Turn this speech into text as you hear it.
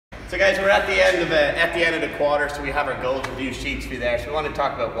So guys, we're at the end of the quarter, so we have our goals review sheets for you there. So we want to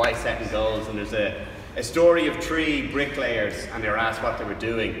talk about why setting goals, and there's a story of 3 bricklayers, and they were asked what they were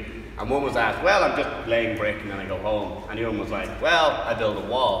doing. And one was asked, well, I'm just laying brick and then I go home. And the other one was like, well, I build a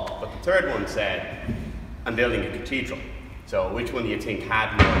wall. But the third one said, I'm building a cathedral. So which one do you think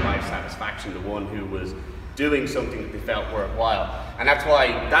had more life satisfaction? The one who was doing something that they felt worthwhile. And that's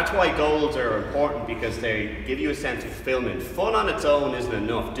why goals are important, because they give you a sense of fulfillment. Fun on its own isn't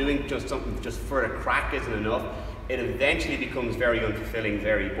enough. Doing just something just for a crack isn't enough. It eventually becomes very unfulfilling,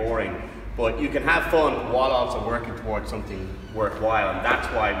 very boring. But you can have fun while also working towards something worthwhile, and that's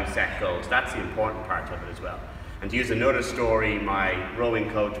why we set goals. That's the important part of it as well. And to use another story, my rowing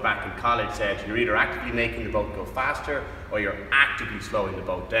coach back in college said, you're either actively making the boat go faster or you're actively slowing the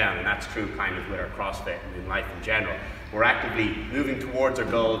boat down. And that's true kind of with our CrossFit and in life in general. We're actively moving towards our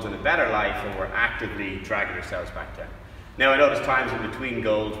goals and a better life, or we're actively dragging ourselves back down. Now I know there's times in between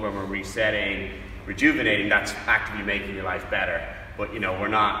goals when we're resetting, rejuvenating, that's actively making your life better. But you know,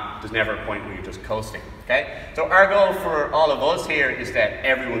 there's never a point where you're just coasting, okay? So our goal for all of us here is that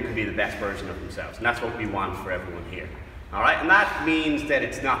everyone can be the best version of themselves, and that's what we want for everyone here, all right? And that means that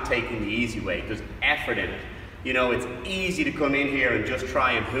it's not taking the easy way. There's effort in it. You know, it's easy to come in here and just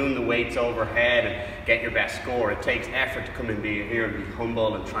try and hoon the weights overhead and get your best score. It takes effort to come and be here and be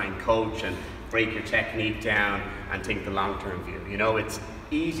humble and try and coach and break your technique down and take the long-term view. You know, it's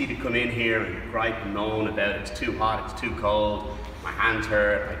easy to come in here and gripe and moan about it's too hot, it's too cold, my hands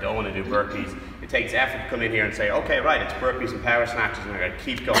hurt, I don't want to do burpees. It takes effort to come in here and say, okay, right, it's burpees and power snatches and I gotta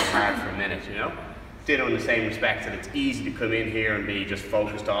keep going hard for a minute, you know? Ditto in the same respect that it's easy to come in here and be just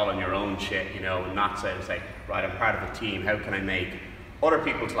focused all on your own shit, you know, and not say, right, I'm part of a team, how can I make other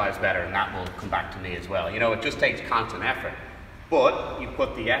people's lives better, and that will come back to me as well. You know, it just takes constant effort. But you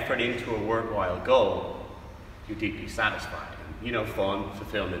put the effort into a worthwhile goal, you're deeply satisfied. And, you know, fun,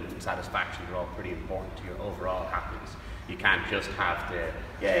 fulfillment, and satisfaction are all pretty important to your overall happiness. You can't just have the,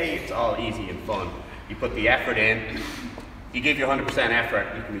 yay, it's all easy and fun. You put the effort in, you give your 100% effort,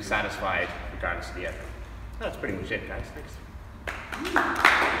 you can be satisfied regardless of the effort. That's pretty much it, guys. Thanks.